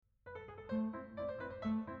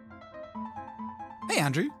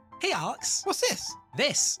Andrew. Hey, Alex. What's this?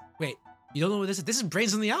 This. Wait, you don't know what this is? This is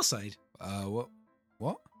Brains on the Outside.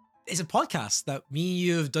 What? It's a podcast that me and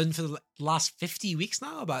you have done for the last 50 weeks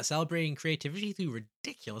now about celebrating creativity through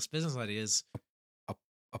ridiculous business ideas.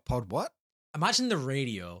 A pod what? Imagine the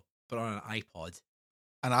radio, but on an iPod.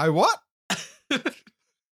 And I what?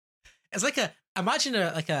 It's like imagine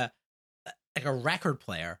a record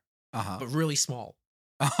player, but really small.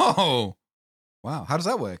 Oh, wow. How does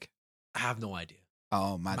that work? I have no idea.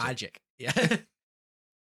 Oh, magic. Yeah.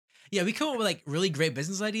 Yeah, we come up with like really great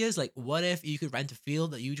business ideas. Like, what if you could rent a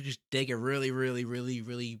field that you just dig a really, really, really,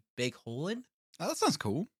 really big hole in? Oh, that sounds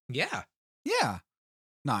cool. Yeah. Yeah.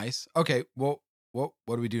 Nice. Okay. What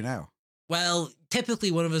do we do now? Well,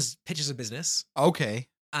 typically one of us pitches a business, Okay.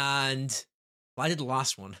 and I did the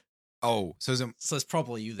last one, Oh, so so it's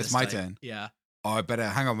probably you this it's my time. turn. Yeah. Oh, I better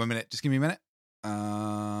hang on a minute. Just give me a minute.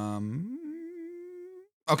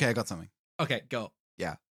 Okay, I got something. Okay, go.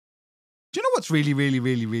 Do you know what's really, really,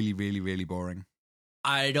 really, really, really, really boring?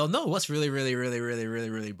 I don't know. What's really, really, really, really, really,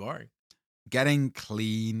 really boring? Getting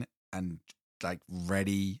clean and like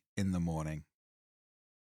ready in the morning.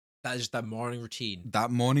 That is just that morning routine. That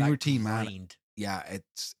morning That routine, man. grind. Yeah,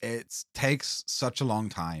 it takes such a long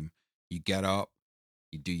time. You get up,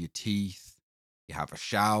 you do your teeth, you have a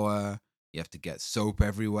shower, you have to get soap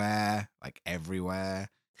everywhere, like everywhere.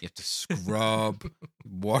 You have to scrub,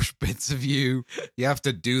 wash bits of you. You have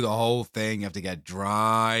to do the whole thing. You have to get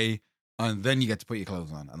dry, and then you get to put your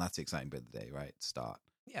clothes on, and that's the exciting bit of the day, right? Start.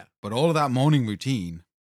 Yeah. But all of that morning routine,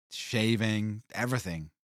 shaving, everything,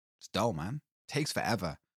 it's dull, man. Takes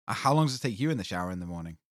forever. How long does it take you in the shower in the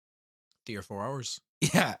morning? 3 or 4 hours.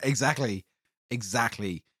 Yeah, exactly.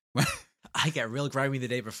 I get real grimy the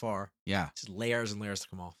day before. Yeah, Just layers and layers to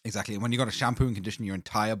come off. exactly. When you got to shampoo and condition your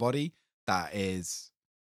entire body, that is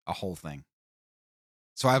a whole thing.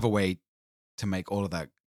 So I have a way to make all of that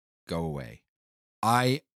go away.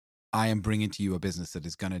 I am bringing to you a business that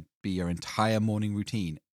is going to be your entire morning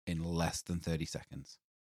routine in less than 30 seconds.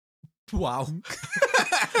 Wow.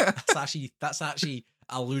 That's actually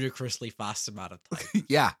a ludicrously fast amount of time.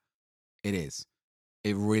 Yeah, it is.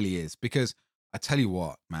 It really is. Because I tell you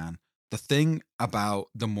what, man, the thing about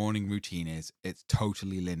the morning routine is it's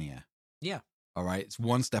totally linear. Yeah. All right. It's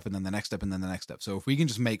one step and then the next step and then the next step. So if we can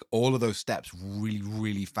just make all of those steps really,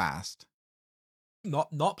 really fast. Not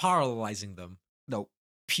parallelizing them. No.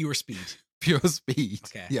 Pure speed. Pure speed.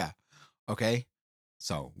 Okay. Yeah. Okay.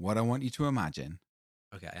 So what I want you to imagine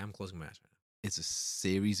Okay, I am closing my eyes is a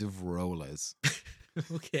series of rollers. right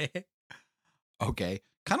now. Okay. Okay.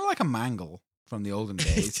 Kind of like a mangle from the olden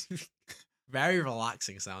days. Very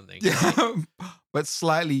relaxing sounding. Yeah. But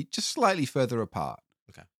just slightly further apart.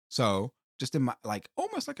 Okay. So just like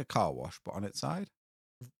almost like a car wash, but on its side.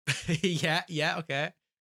 Yeah, okay.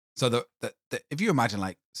 So the if you imagine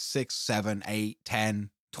like 6, 7, 8, 10,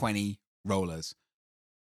 20 rollers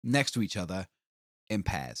next to each other in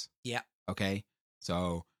pairs. Yeah. Okay.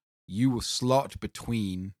 So you will slot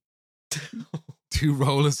between 2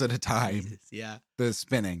 rollers at a time. Jesus, yeah. They're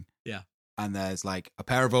spinning. Yeah. And there's like a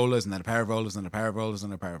pair of rollers and then a pair of rollers and a pair of rollers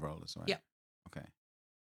and a pair of rollers. Right? Yeah. Okay.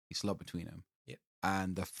 You slot between them. Yeah.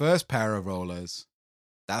 And the first pair of rollers,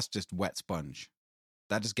 that's just wet sponge.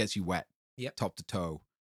 That just gets you wet. Yep. Top to toe.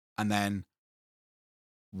 And then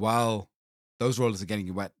while those rollers are getting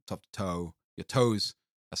you wet top to toe, your toes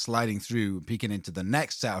are sliding through and peeking into the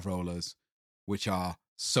next set of rollers, which are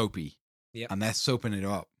soapy. Yep. And they're soaping it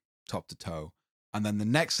up top to toe. And then the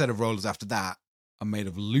next set of rollers after that are made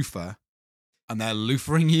of loofah, and they're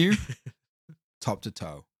loofering you top to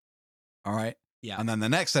toe. All right? Yeah. And then the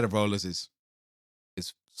next set of rollers is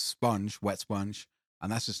sponge, wet sponge,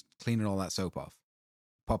 and that's just cleaning all that soap off.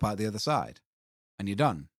 Pop out the other side, and you're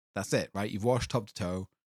done. That's it, right? You've washed top to toe.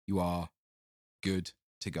 You are good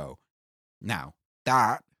to go. Now,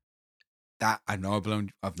 that I know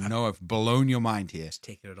I've blown your mind here. Just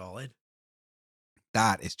taking it all in.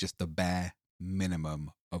 That is just the bare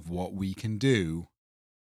minimum of what we can do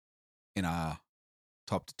in our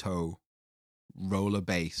top to toe roller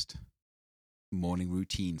based morning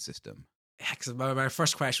routine system. Yeah, because my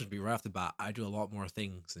first question would be right off the bat, I do a lot more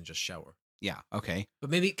things than just shower. Yeah. Okay. But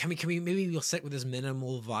maybe maybe we'll stick with this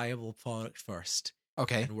minimal viable product first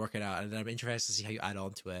Okay. and work it out. And then I'm interested to see how you add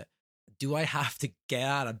on to it. Do I have to get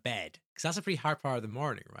out of bed? Because that's a pretty hard part of the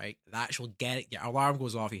morning, right? The actual your alarm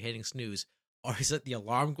goes off, you're hitting snooze. Or is it the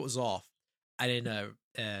alarm goes off and in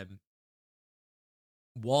a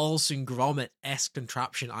Wallace and Gromit-esque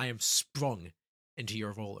contraption, I am sprung into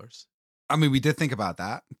your rollers? I mean, we did think about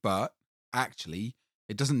that, but actually,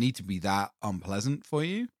 it doesn't need to be that unpleasant for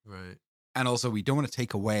you. Right. And also, we don't want to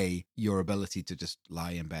take away your ability to just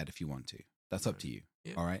lie in bed if you want to. That's up to you.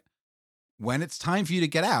 Yeah. All right. When it's time for you to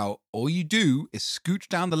get out, all you do is scooch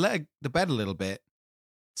down the bed a little bit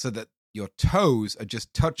so that your toes are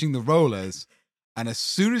just touching the rollers. And as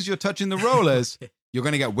soon as you're touching the rollers, you're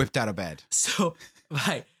going to get whipped out of bed. So,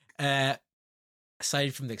 right.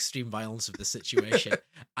 Aside from the extreme violence of the situation,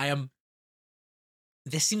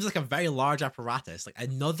 this seems like a very large apparatus, like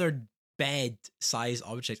another bed-sized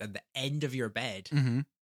object at the end of your bed. Mm-hmm.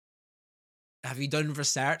 Have you done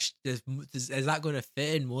research? Is that going to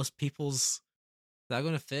fit in most people's? Is that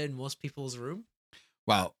going to fit in most people's room?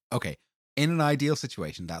 Well, okay. In an ideal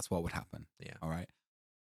situation, that's what would happen. Yeah. All right.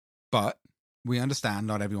 But we understand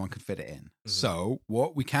not everyone can fit it in. Mhm. So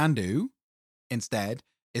what we can do instead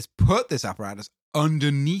is put this apparatus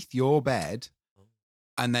underneath your bed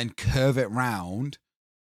and then curve it round.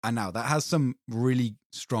 And now that has some really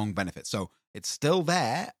strong benefits. So it's still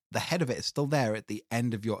there. The head of it is still there at the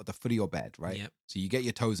end of the foot of your bed, right? Yep. So you get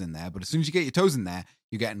your toes in there, but as soon as you get your toes in there,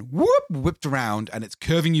 you're getting whipped around and it's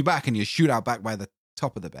curving you back and you shoot out back by the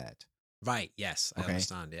top of the bed. Right. Yes, I Okay.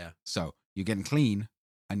 understand. Yeah. So you're getting clean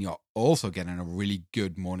and you're also getting a really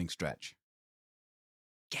good morning stretch.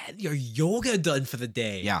 Get your yoga done for the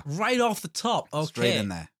day. Yeah. Right off the top. Okay. Straight in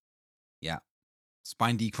there. Yeah.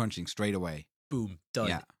 Spine decrunching straight away. Boom. Done.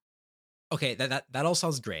 Yeah. Okay. That all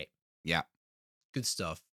sounds great. Yeah. Good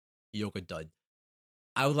stuff. Yoga done.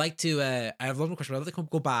 I would like to. I have one more question. I'd like to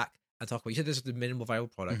go back and talk about. You said this is the minimal viable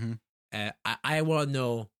product. Mhm. I want to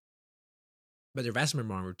know about the rest of my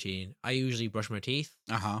morning routine. I usually brush my teeth.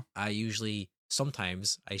 Uh-huh.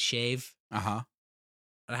 Sometimes I shave. Uh-huh.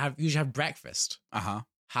 And I usually have breakfast. Uh-huh.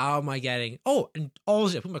 How am I getting? Oh, and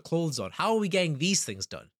also I put my clothes on. How are we getting these things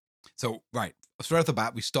done? So, right. Straight off the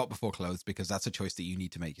bat, we stop before clothes because that's a choice that you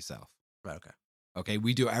need to make yourself. Right. Okay. Okay.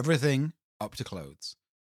 We do everything up to clothes.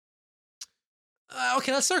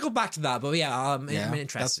 Okay, let's circle back to that. But yeah, I'm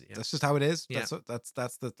interested. That's just how it is. Yeah.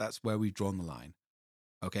 That's where we've drawn the line.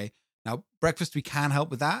 Okay. Now, breakfast, we can help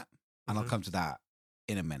with that. And I'll Mhm. come to that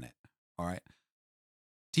in a minute. All right.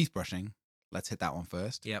 Teeth brushing. Let's hit that one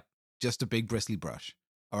first. Yep. Just a big bristly brush.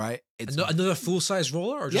 All right. It's Another full size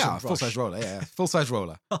roller or just a brush? full size roller. Yeah, full size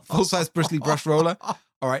roller. Full size bristly brush roller.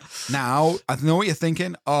 All right. Now, I know what you're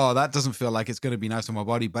thinking. Oh, that doesn't feel like it's going to be nice on my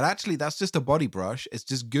body. But actually, that's just a body brush. It's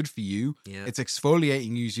just good for you. Yeah. It's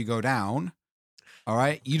exfoliating you as you go down. All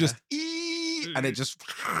right. You just and it just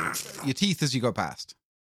your teeth as you go past.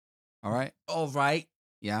 All right. All right.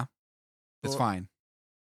 Yeah. It's Well- fine.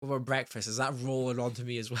 What about breakfast? Is that rolling onto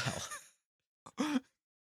me as well?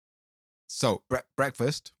 So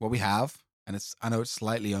breakfast, what we have, and I know it's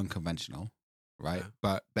slightly unconventional, right? Yeah.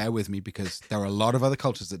 But bear with me because there are a lot of other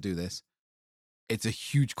cultures that do this. It's a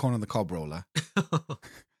huge corn on the cob roller,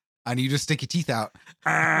 and you just stick your teeth out,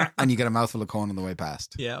 and you get a mouthful of corn on the way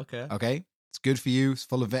past. Yeah. Okay. Okay, it's good for you. It's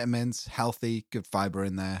full of vitamins, healthy, good fiber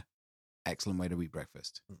in there. Excellent way to eat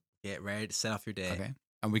breakfast. Get ready to set off your day. Okay,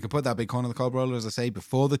 and we can put that big corn on the cob roller, as I say,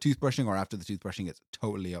 before the toothbrushing or after the toothbrushing. It's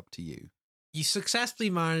totally up to you. You successfully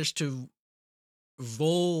managed to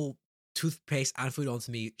roll toothpaste and food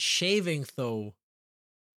onto me. Shaving, though,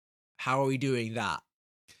 how are we doing that?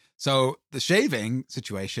 So the shaving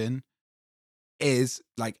situation is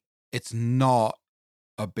like, it's not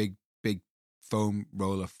a big foam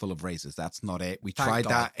roller full of razors. That's not it. We Thank tried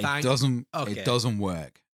God. that. Thank- It doesn't Okay.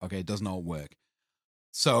 work. Okay. It does not work.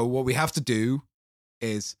 So what we have to do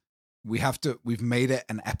is we've made it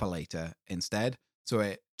an epilator instead. So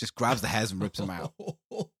it just grabs the hairs and rips them out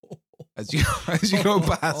as you go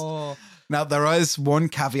past. Oh. Now there is one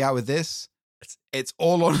caveat with this. It's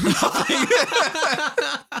all or nothing.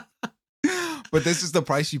 But this is the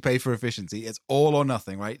price you pay for efficiency. It's all or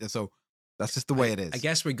nothing, right? So that's just the way it is. I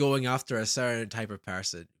guess we're going after a certain type of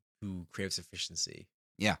person who craves efficiency.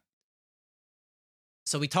 Yeah.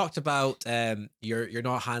 So we talked about you're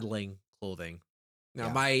not handling clothing.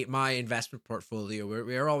 Now Yeah. my investment portfolio,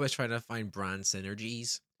 we're always trying to find brand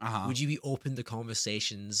synergies. Uh-huh. Would you be open to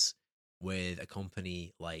conversations with a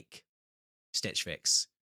company like Stitch Fix,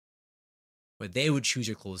 where they would choose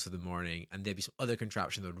your clothes for the morning and there'd be some other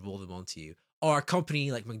contraption that would roll them onto you, or a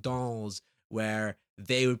company like McDonald's where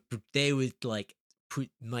they would like put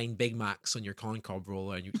 9 Big Macs on your corn cob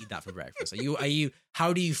roller and you eat that for breakfast? Are you?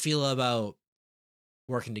 How do you feel about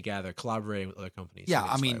working together, collaborating with other companies? Yeah, to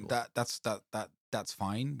make I this mean viable? that's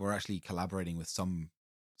fine. We're actually collaborating with some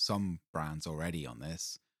brands already on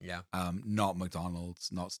this. Yeah. Not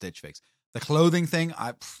McDonald's, not Stitch Fix. The clothing thing,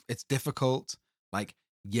 it's difficult. Like,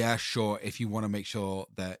 yeah, sure. If you want to make sure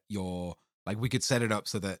that you're like, we could set it up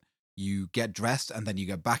so that you get dressed and then you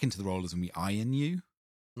get back into the rollers and we iron you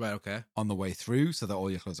Right. Okay. on the way through so that all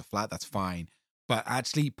your clothes are flat. That's fine. But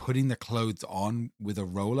actually putting the clothes on with a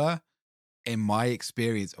roller, in my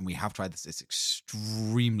experience, and we have tried this, it's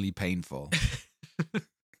extremely painful.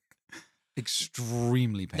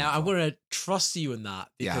 Extremely painful. Now I'm going to trust you in that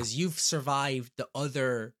Yeah. because you've survived the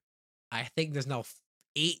other. I think there's now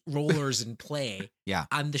 8 rollers in play. Yeah.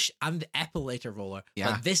 and the epilator roller.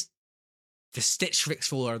 Yeah. But the Stitch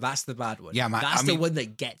Fix roller, that's the bad one. Yeah, man, That's I the mean- one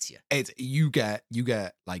that gets you. It's you get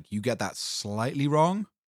that slightly wrong,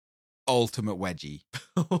 ultimate wedgie.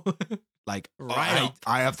 Like Right up.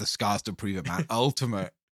 I have the scars to prove it, man.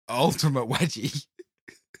 ultimate wedgie.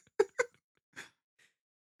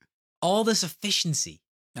 All this efficiency,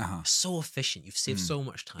 Uh-huh. so efficient. You've saved Mm. so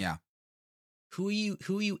much time. Yeah. Who are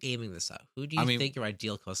you aiming this at? Who do you I mean, think your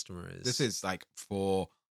ideal customer is? This is like for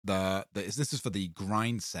this is for the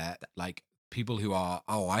grind set, like people who are,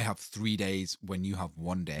 I have 3 days when you have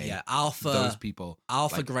 1 day. yeah, alpha Those people.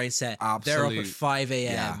 like, grind set. They're up at absolute- 5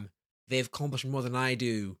 a.m. yeah. They've accomplished more than I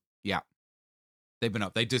do. They've been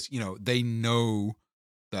up. They just, they know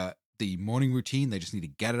that the morning routine, they just need to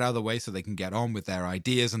get it out of the way so they can get on with their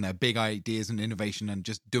ideas and their big ideas and innovation and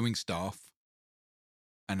just doing stuff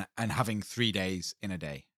and having 3 days in a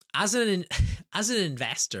day. As an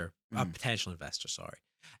investor, a Mm. potential investor, sorry,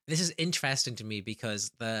 this is interesting to me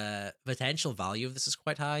because the potential value of this is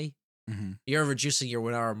quite high. Mm-hmm. You're reducing your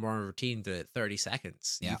 1 hour morning routine to 30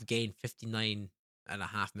 seconds. Yeah. You've gained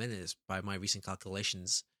 59.5 minutes by my recent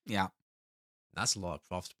calculations. Yeah. That's a lot of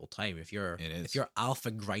profitable time if you're It is. if you're alpha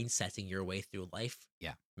grind setting your way through life.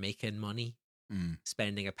 Yeah. Making money, Mm.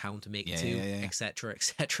 spending £1 to make Yeah, 2, yeah, yeah. etc.,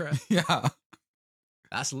 etc. Yeah.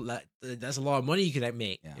 That's a lot of money you could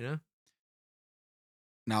make. Yeah. You know.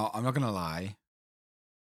 Now, I'm not going to lie.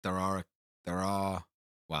 There are,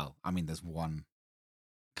 well, I mean, there's one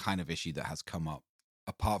kind of issue that has come up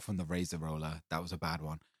apart from the razor roller. That was a bad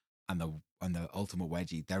one. And the ultimate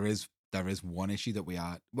wedgie. There is one issue that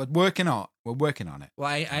we're working on. We're working on it. Well,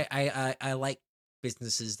 I like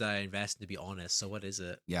businesses that I invest in, to be honest. So what is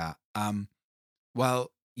it? Yeah.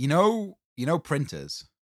 Well, printers,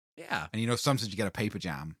 Yeah. and sometimes you get a paper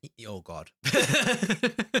jam. Oh God.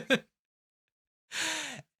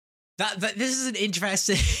 that this is an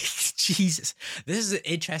interesting Jesus. This is an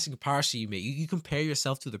interesting comparison you make. You compare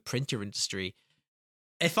yourself to the printer industry.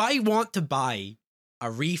 If I want to buy a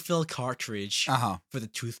refill cartridge Uh-huh. for the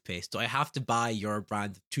toothpaste, do I have to buy your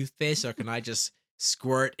brand of toothpaste or can I just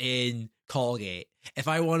squirt in Colgate? If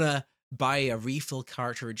I want to buy a refill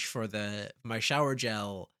cartridge for my shower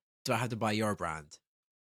gel, do I have to buy your brand?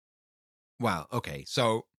 Well, okay.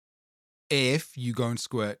 So if you go and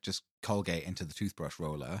squirt just Colgate into the toothbrush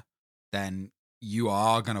roller, then you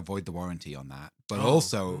are going to void the warranty on that. But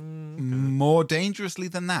also, okay. more dangerously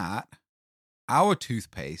than that, our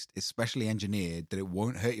toothpaste is specially engineered that it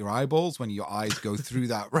won't hurt your eyeballs when your eyes go through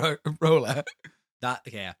that roller. That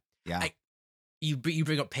yeah. Yeah. You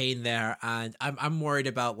bring up pain there, and I'm worried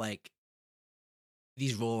about like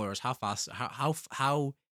these rollers. How fast? How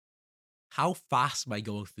fast am I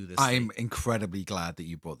going through this? I'm thing? incredibly glad that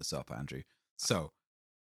you brought this up, Andrew. So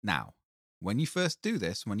now, when you first do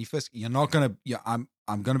this, you're not gonna.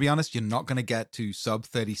 I'm gonna be honest. You're not gonna get to sub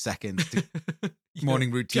 30 seconds to You're morning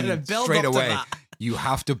gonna routine build straight up to away. that. You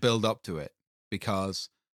have to build up to it because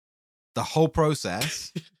the whole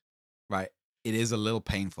process, right? It is a little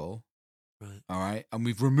painful. Right. All right. And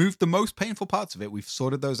we've removed the most painful parts of it. We've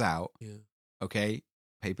sorted those out. Yeah. Okay.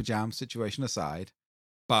 Paper jam situation aside.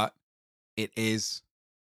 But it is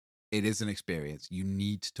an experience. You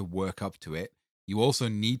need to work up to it. You also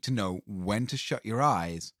need to know when to shut your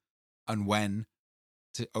eyes and when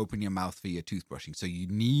to open your mouth for your toothbrushing. So you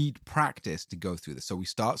need practice to go through this. So we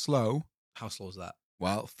start slow. How slow is that?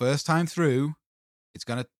 Well, first time through, it's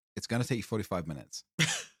gonna take you 45 minutes.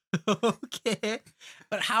 Okay.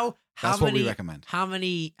 But how That's many, what we recommend.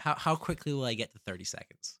 How quickly will I get to 30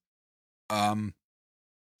 seconds?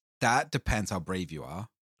 That depends how brave you are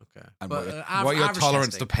Okay. and But, what your average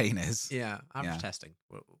tolerance testing. to pain is. Yeah, average Yeah. testing.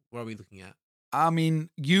 What are we looking at? I mean,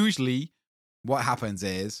 usually what happens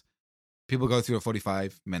is people go through a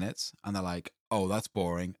 45 minutes and they're like, oh, that's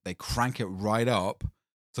boring. They crank it right up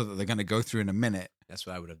so that they're going to go through in a minute. That's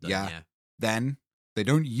what I would have done. Yeah. Yeah. Then they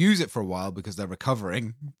don't use it for a while because they're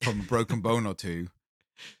recovering from a broken bone or two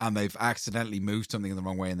and they've accidentally moved something in the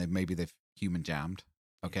wrong way and they've human jammed.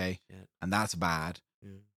 Okay. Yeah. And that's bad.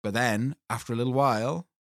 Yeah. But then after a little while,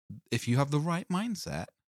 if you have the right mindset,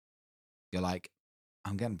 you're like,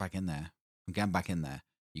 I'm getting back in there. I'm getting back in there.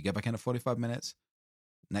 You get back in at 45 minutes.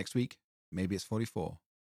 Next week, maybe it's 44.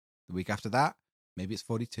 The week after that, maybe it's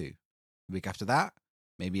 42. The week after that,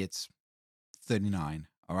 maybe it's 39.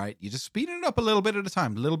 All right. You're just speeding it up a little bit at a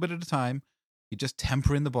time, You're just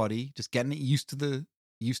tempering the body, just getting it used to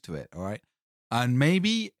it. All right. And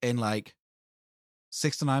maybe in like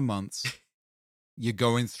 6 to 9 months, you're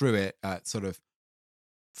going through it at sort of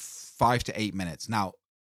 5 to 8 minutes. Now,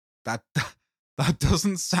 that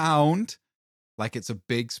doesn't sound like it's a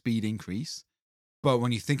big speed increase, but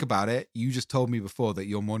when you think about it, you just told me before that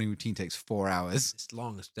your morning routine takes 4 hours. It's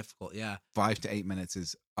long, it's difficult, yeah. 5 to 8 minutes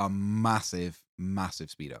is a massive, massive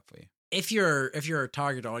speed up for you. If your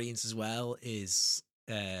target audience as well is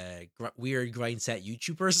weird grind set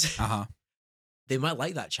YouTubers, they might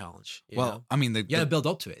like that challenge. You know? I mean, you gotta build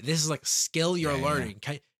up to it. This is like a skill you're learning.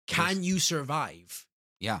 Yeah. Can you survive?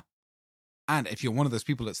 Yeah. And if you're one of those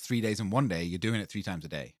people that's 3 days in one day, you're doing it 3 times a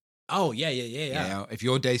day. Oh, yeah. You know, if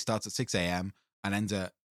your day starts at 6 a.m. and ends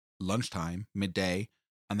at lunchtime, midday,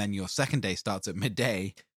 and then your second day starts at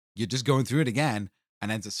midday, you're just going through it again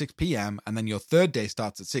and ends at 6 p.m. And then your third day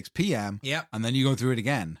starts at 6 p.m. Yep. And then you go through it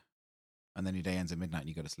again. And then your day ends at midnight and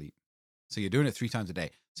you go to sleep. So you're doing it 3 times a day.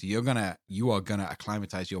 So you are gonna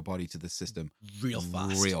acclimatize your body to the system real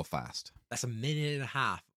fast. That's a minute and a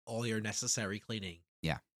half. All your necessary cleaning.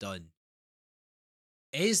 Yeah. Done.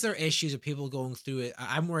 Is there issues of people going through it?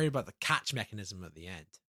 I'm worried about the catch mechanism at the end.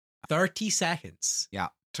 30 seconds. Yeah.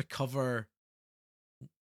 To cover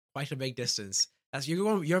quite a big distance.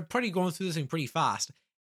 You're pretty going through this thing pretty fast.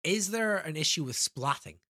 Is there an issue with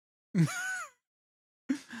splatting?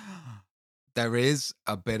 There is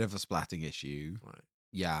a bit of a splatting issue. Right.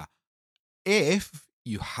 Yeah. If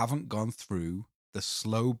you haven't gone through the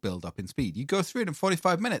slow build up in speed, you go through it in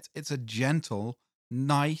 45 minutes. It's a gentle,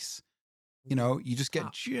 nice, you just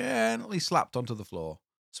get gently slapped onto the floor.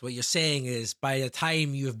 So what you're saying is by the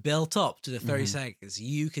time you've built up to the 30 seconds,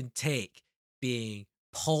 you can take being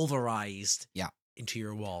pulverized into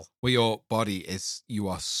your wall. Well, your body you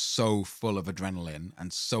are so full of adrenaline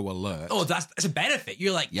and so alert. Oh, that's a benefit.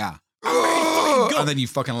 You're like, yeah. I'm ready to fucking go. And then you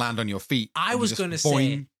fucking land on your feet. I was going to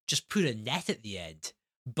say, just put a net at the end.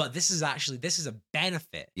 But this is a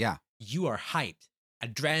benefit. Yeah. You are hyped.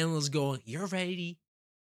 Adrenaline's going, you're ready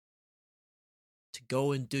to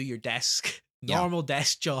go and do your normal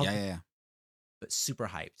desk job. Yeah. But super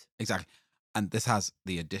hyped. Exactly. And this has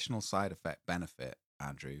the additional side effect benefit,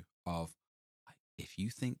 Andrew, of if you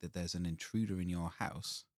think that there's an intruder in your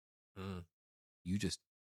house, you just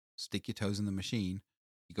stick your toes in the machine,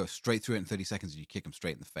 you go straight through it in 30 seconds and you kick them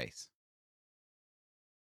straight in the face.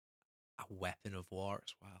 A weapon of war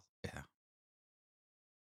as well. Yeah.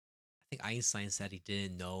 I think Einstein said he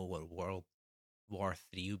didn't know what World War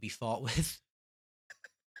III would be fought with.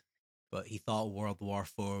 But he thought World War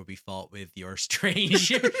IV would be fought with your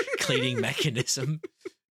strange cleaning mechanism.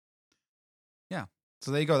 Yeah.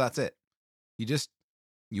 So there you go. That's it.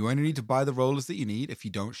 You only need to buy the rollers that you need. If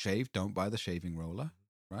you don't shave, don't buy the shaving roller,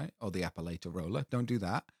 right? Or the Appellator roller. Don't do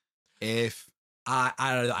that. If I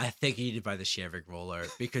don't know. I think you need to buy the shaving roller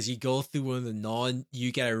because you go through one of the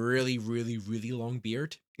you get a really, really, really long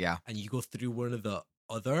beard. Yeah. And you go through one of the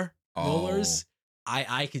other rollers.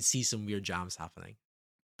 I could see some weird jams happening.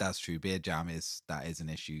 That's true. Beard jam is an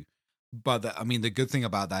issue. But the good thing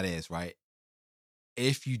about that is, right,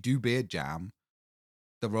 if you do beard jam,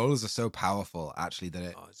 the rollers are so powerful actually that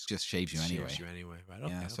it just shaves you anyway. Right?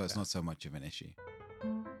 Okay, yeah, so it's not so much of an issue.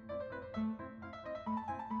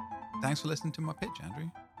 Thanks for listening to my pitch, Andrew.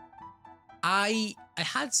 I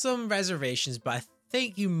had some reservations, but I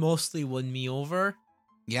think you mostly won me over.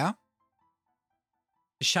 Yeah?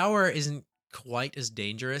 The shower isn't quite as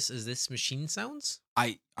dangerous as this machine sounds.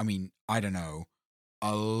 I mean, I don't know.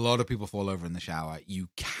 A lot of people fall over in the shower. You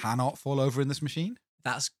cannot fall over in this machine.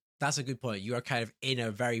 That's a good point. You are kind of in a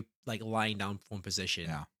very lying down prone position.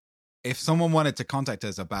 Yeah. If someone wanted to contact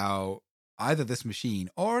us about either this machine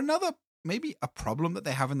or another, maybe a problem that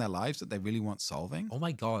they have in their lives that they really want solving. Oh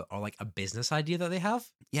my God. Or a business idea that they have.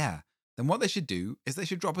 Yeah. Then what they should do is they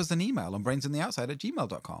should drop us an email on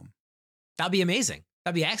brainsontheoutside@gmail.com. That'd be amazing.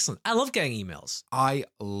 That'd be excellent. I love getting emails. I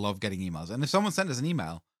love getting emails. And if someone sent us an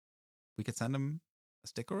email, we could send them a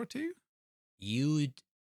sticker or two. You'd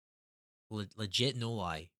legit, no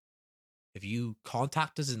lie. If you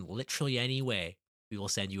contact us in literally any way, we will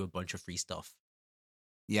send you a bunch of free stuff.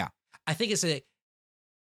 Yeah. I think it's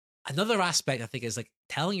another aspect, I think, is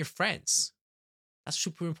telling your friends. That's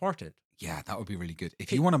super important. Yeah, that would be really good.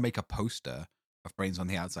 If you want to make a poster of Brains on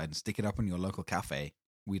the Outside and stick it up in your local cafe,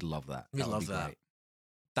 we'd love that. We'd love that. Great.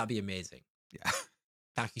 That'd be amazing. Yeah.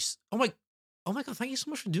 Thank you. Oh my God, thank you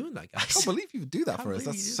so much for doing that, guys. I can't believe you would do that for us.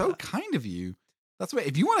 That's so kind of you. That's right.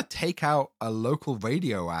 If you want to take out a local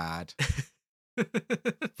radio ad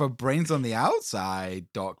for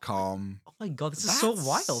brainsontheoutside.com. Oh my God, this is so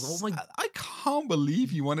wild. Oh my, I can't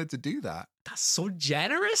believe you wanted to do that. That's so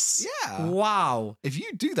generous. Yeah. Wow. If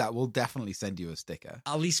you do that, we'll definitely send you a sticker.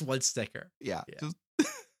 At least one sticker. Yeah.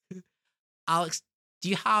 Alex, Do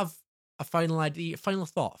you have a final idea, final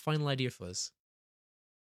thought, final idea for us?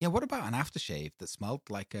 Yeah, what about an aftershave that smelled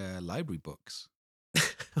like library books?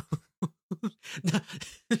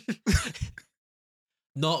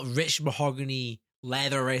 Not rich mahogany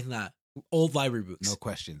leather or anything like that. Old library books. No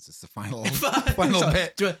questions. It's the final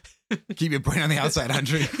bit. Keep your brain on the outside,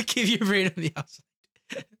 Andrew. Keep your brain on the outside.